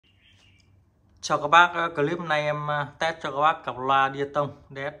Chào các bác, clip này em test cho các bác cặp loa Diatone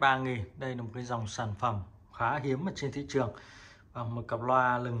DS-3000. Đây là một cái dòng sản phẩm khá hiếm ở trên thị trường và một cặp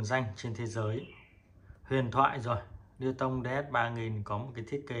loa lừng danh trên thế giới, huyền thoại rồi. Diatone DS-3000 có một cái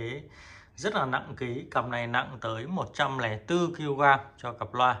thiết kế rất là nặng ký. Cặp này nặng tới 104 kg cho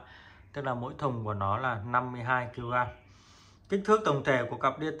cặp loa, tức là mỗi thùng của nó là 52 kg. Kích thước tổng thể của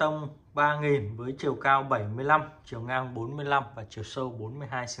cặp Diatone 3000 với chiều cao 75, chiều ngang 45 và chiều sâu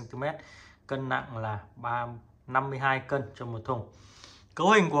 42 cm. Cân nặng là 52 cân cho một thùng.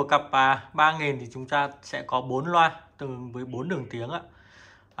 Cấu hình của cặp 3000 thì chúng ta sẽ có 4 loa tương với 4 đường tiếng ạ.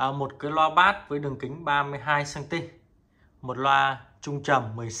 Một cái loa bass với đường kính 32 cm, một loa trung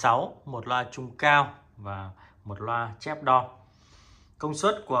trầm 16, một loa trung cao và một loa chép đo. Công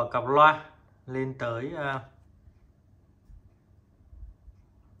suất của cặp loa lên tới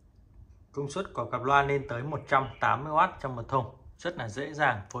 180W trong một thùng, rất là dễ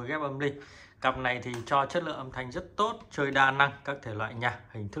dàng phối ghép âm ly. Cặp này thì cho chất lượng âm thanh rất tốt, chơi đa năng các thể loại nhạc,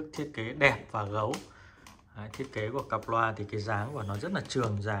 hình thức thiết kế đẹp và gấu. Thiết kế của cặp loa thì cái dáng của nó rất là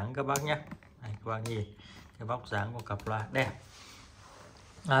trường dáng các bác nhé. Các bác nhìn cái vóc dáng của cặp loa đẹp.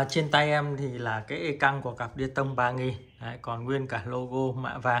 Trên tay em thì là cái e căng của cặp Diatone 3000. Còn nguyên cả logo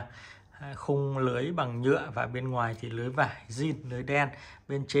mạ vàng, khung lưới bằng nhựa và bên ngoài thì lưới vải zin, lưới đen.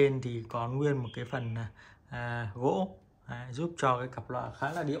 Bên trên thì có nguyên một cái phần gỗ, giúp cho cái cặp loa khá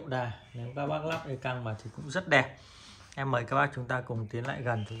là điệu đà. Nếu các bác lắp e căng mà thì cũng rất đẹp. Em mời các bác chúng ta cùng tiến lại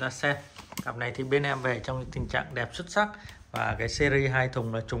gần chúng ta xem. Cặp này thì bên em về trong tình trạng đẹp xuất sắc và cái series 2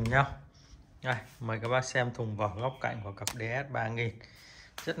 thùng là trùng nhau. Đây, mời các bác xem thùng vỏ góc cạnh của cặp DS-3000.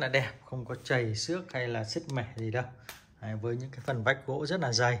 Rất là đẹp, không có chày xước hay là xích mẻ gì đâu. Với những cái phần vách gỗ rất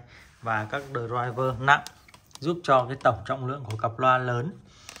là dày và các driver nặng, giúp cho cái tổng trọng lượng của cặp loa lớn.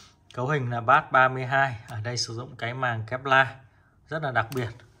 Cấu hình là bass 32, ở đây sử dụng cái màng Kevlar rất là đặc biệt.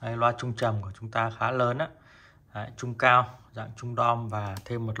 Đây, loa trung trầm của chúng ta khá lớn á. Trung cao dạng trung đom và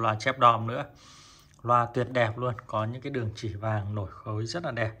thêm một loa chép đom nữa. Loa tuyệt đẹp luôn, có những cái đường chỉ vàng nổi khối rất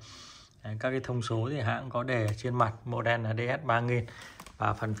là đẹp. Các cái thông số thì hãng có đề ở trên mặt, model là DS-3000.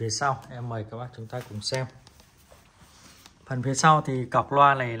 Và phần phía sau em mời các bác chúng ta cùng xem. Phần phía sau thì cặp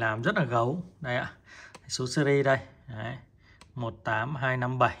loa này làm rất là gấu. Đây ạ, số series đây. Đấy,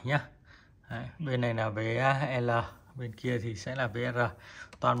 18257 nhá. Đấy, bên này là VL, bên kia thì sẽ là VR.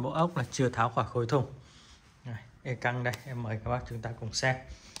 Toàn bộ ốc là chưa tháo khỏi khối thùng. E căng đây, em mời các bác chúng ta cùng xem.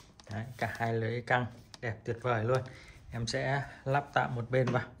 Đấy, cả hai lưới e căng đẹp tuyệt vời luôn. Em sẽ lắp tạm một bên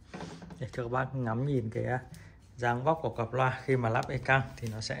vào để cho các bác ngắm nhìn cái dáng vóc của cặp loa khi mà lắp e căng thì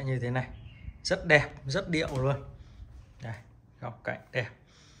nó sẽ như thế này. Rất đẹp, rất điệu luôn. Đây, góc cạnh đẹp,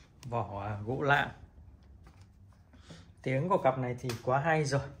 vỏ gỗ lạng. Tiếng của cặp này thì quá hay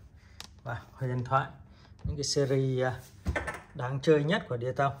rồi và huyền thoại, những cái series đáng chơi nhất của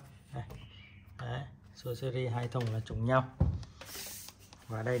Diatone. Đấy, số series 2 thùng là trùng nhau.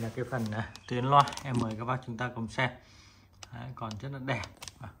 Và đây là cái phần tuyến loa, em mời các bác chúng ta cùng xem. Đấy, còn rất là đẹp.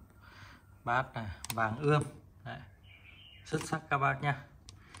 Bass vàng ươm. Đấy, xuất sắc các bác nhá.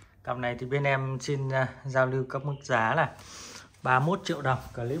 Cặp này thì bên em xin giao lưu các mức giá là 31 triệu đồng.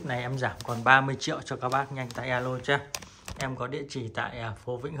 Clip này em giảm còn 30 triệu cho các bác, nhanh tay alo cho. Em có địa chỉ tại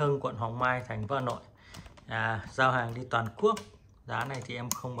phố Vĩnh Hưng, quận Hoàng Mai, thành phố Hà Nội. Giao hàng đi toàn quốc. Giá này thì em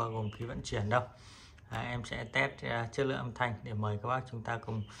không bao gồm phí vận chuyển đâu. Em sẽ test chất lượng âm thanh để mời các bác chúng ta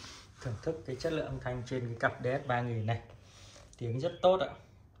cùng thưởng thức cái chất lượng âm thanh trên cái cặp DS-3000 này. Tiếng rất tốt ạ.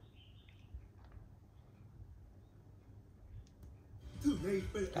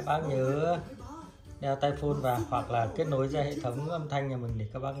 Các bác nhớ đeo tai phone vào hoặc là kết nối ra hệ thống âm thanh nhà mình để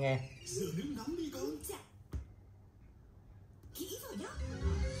các bác nghe.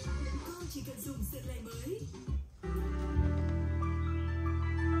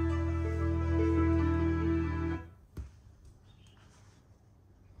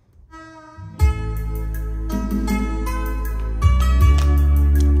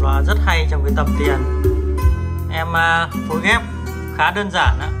 Loa rất hay trong cái tầm tiền. Em phối ghép khá đơn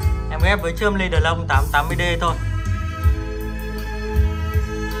giản á. Em ghép với chơm ly đờ lông 880D thôi.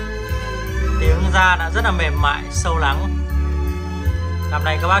 Tiếng ra đã rất là mềm mại, sâu lắng. Cặp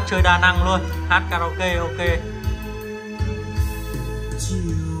này các bác chơi đa năng luôn, hát karaoke ok.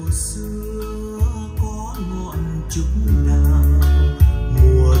 Chiều xưa có ngọn trúc nào,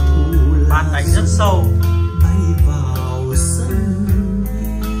 mùa thu Bát đánh rất sâu. bay vào sân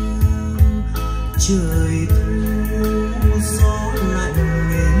trời thu, gió lạnh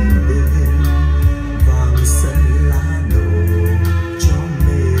đến đêm vàng sân lá đổ cho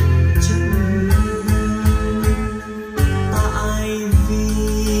mềm chân. Tại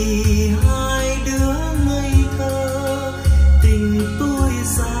vì hai đứa ngây thơ, tình tôi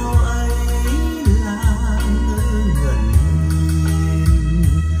giao ấy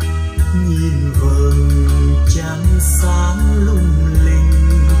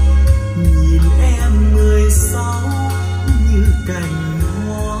sao như cành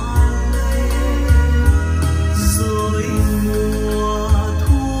hoa lên. Rồi mùa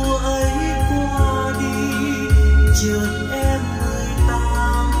thu ấy qua đi, chợt em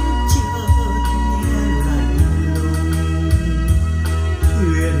 18 chợt nghe lạnh lùng.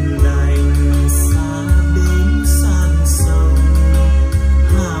 Thuyền đành xa bến sang sông,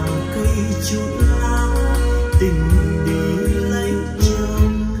 hàng cây chút lá tình đi lấy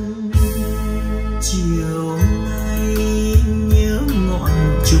chồng. Chiều nay nhớ ngọn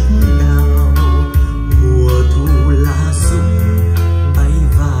trúc đào, mùa thu lá rụng bay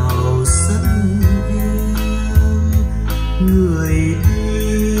vào sân em. Người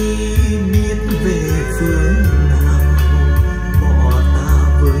đi biết về phương nào, bỏ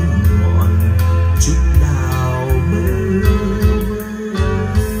ta với ngọn trúc đào bơ vơ.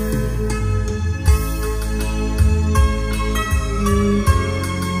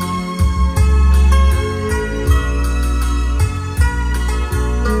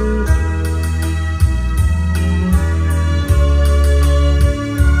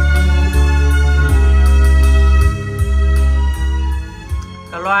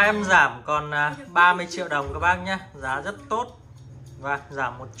 Cả loa em giảm còn 30 triệu đồng các bác nhé, giá rất tốt. Và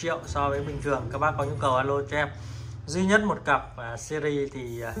giảm 1 triệu so với bình thường. Các bác có nhu cầu alo cho em. Duy nhất một cặp series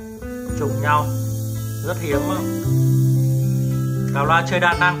thì trùng nhau, rất hiếm. Cả loa chơi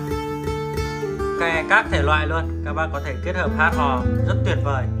đa năng, các thể loại luôn. Các bác có thể kết hợp hát hò rất tuyệt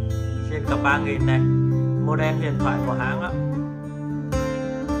vời. Trên cặp 3000 này, model huyền thoại của hãng ạ.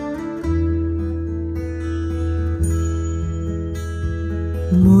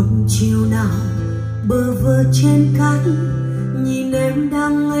 Một chiều nào bơ vơ trên cát, nhìn em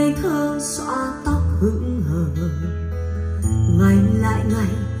đang ngây thơ xõa tóc hững hờ. Ngày lại ngày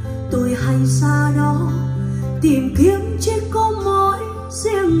tôi hay ra đó tìm kiếm chỉ có mỗi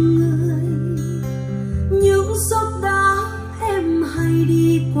riêng người. Những dốc đá em hay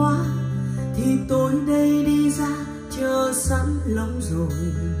đi qua thì tôi đây đi ra chờ sẵn lâu rồi.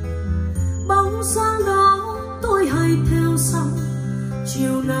 Bóng dáng đó tôi hay theo sau,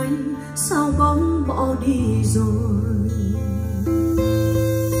 chiều nay sao bóng bỏ đi rồi.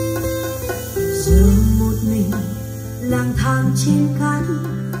 Giờ một mình lang thang trên cát,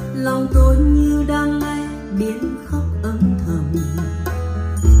 lòng tôi như đang nghe biến khóc âm thầm.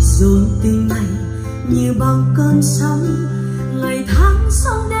 Rồi tình này như bao cơn sóng, ngày tháng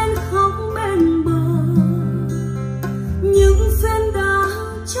sóng đến khóc bên bờ. Những viên đá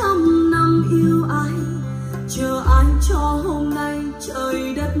trăm năm yêu ai, chờ ai cho hôm nay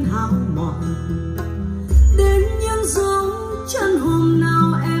trời đất hao mòn. Đến những dấu chân hôm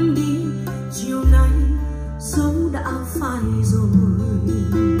nào em đi, chiều nay dấu đã phai rồi.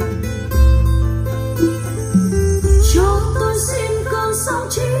 Cho tôi xin cơn sóng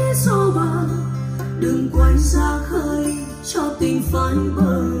chỉ xô bờ, đừng quay ra khơi cho tình phai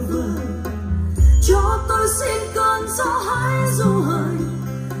bơ vơ. Cho tôi xin cơn gió hãy du hời,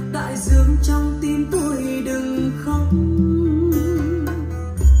 đại dương trong tim tôi đừng khóc.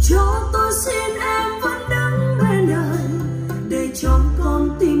 Cho tôi xin em vẫn đứng bên đời, để trong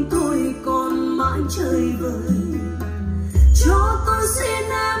con tim tôi còn mãi chơi vơi. Cho tôi xin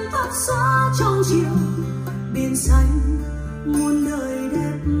em tóc xóa trong chiều, biển xanh muôn đời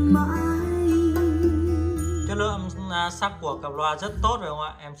đẹp mãi. Chất lượng sắc của cặp loa rất tốt rồi không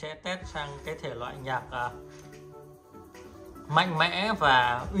ạ? Em sẽ test sang cái thể loại nhạc mạnh mẽ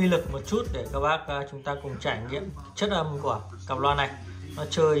và uy lực một chút để các bác chúng ta cùng trải nghiệm chất âm của cặp loa này. Nó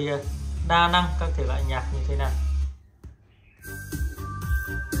chơi đa năng các thể loại nhạc như thế nào.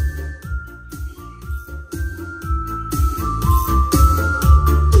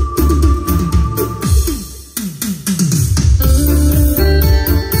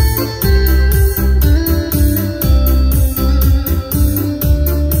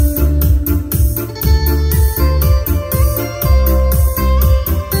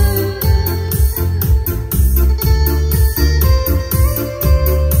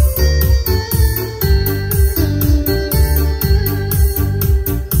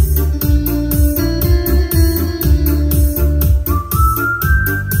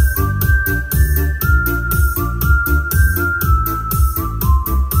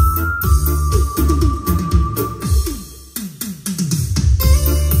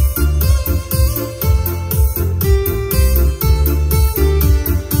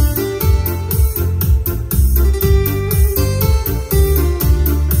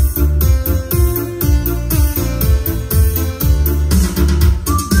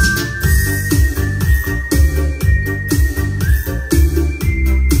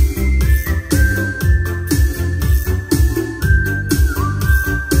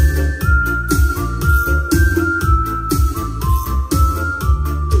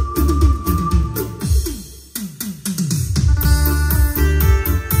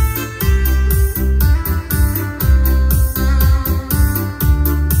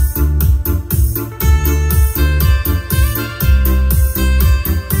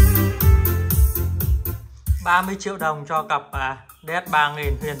 30 triệu đồng cho cặp DS-3000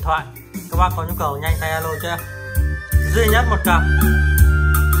 huyền thoại. Các bác có nhu cầu nhanh tay alo chưa? Duy nhất một cặp.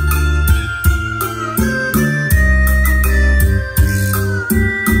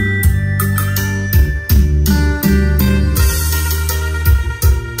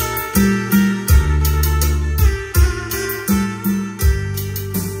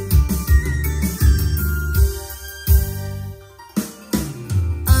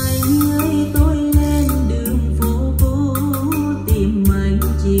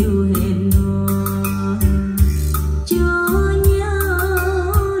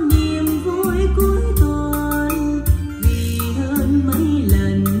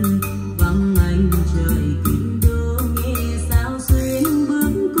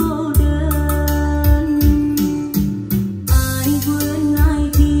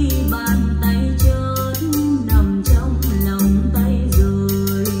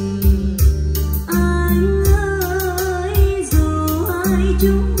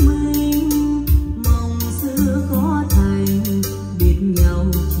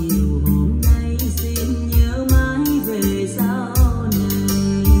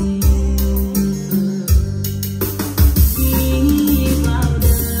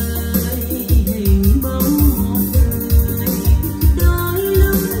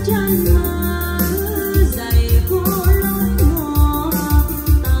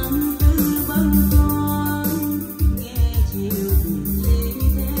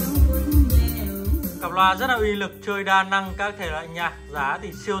 Loa rất là uy lực, chơi đa năng các thể loại nhạc, giá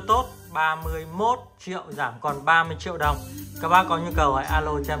thì siêu tốt, 31 triệu giảm còn 30 triệu đồng. Các bác có nhu cầu hãy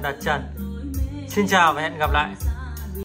alo cho em đặt Trần. Xin chào và hẹn gặp lại.